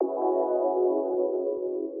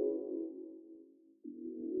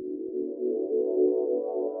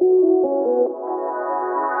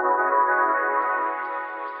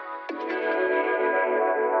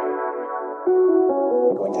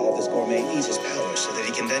powers so that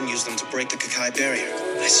he can then use them to break the Kakai barrier.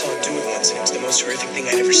 I saw him do it once, and it was the most horrific thing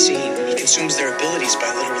I'd ever seen. He consumes their abilities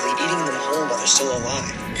by literally eating them whole while they're still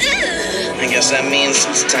alive. I guess that means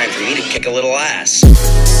it's time for me to kick a little ass.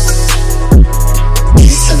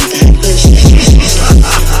 Some bad bullshit.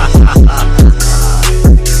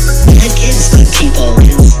 Bad kids got people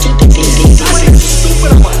and stupid beats.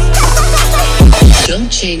 Don't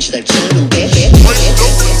change the channel, bitch.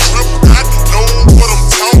 I know what I'm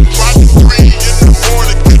talking about. 3 in the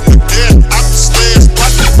morning, get the gas out the stairs,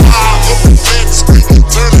 watch the fire up the back street,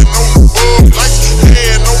 turning on the bulb lights,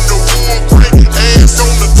 hand on the wood crank, ass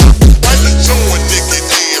on the top of white, showing naked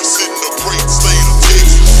ass in the great state of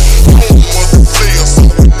Texas. Home of the players, so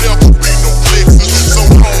it never be no flexes. So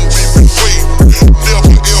long we been waiting,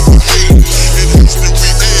 never ever hating. In Houston we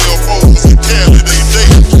elbows, in Cali they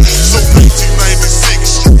dating. So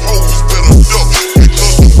 1996, you hoes better duck,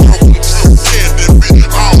 because the broken trip candy be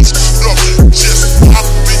all screwed up. Just pop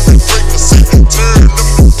in your breaker set, turn up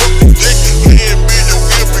the fucking deck, hand me your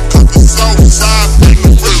ear because the south side bring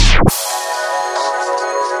the rip.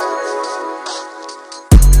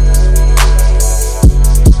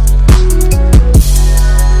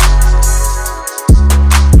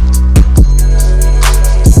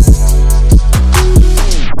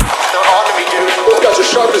 They're on to me, dude. Those guys are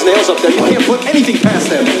sharp as nails up there. You can't put anything past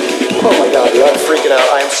them. Oh my god, dude, I'm freaking out.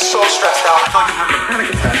 I am so stressed out. I feel like I'm having a panic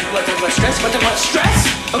attack. What, too much stress?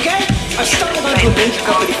 Okay? I stumbled onto a major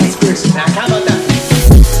company conspiracy pack. How about that?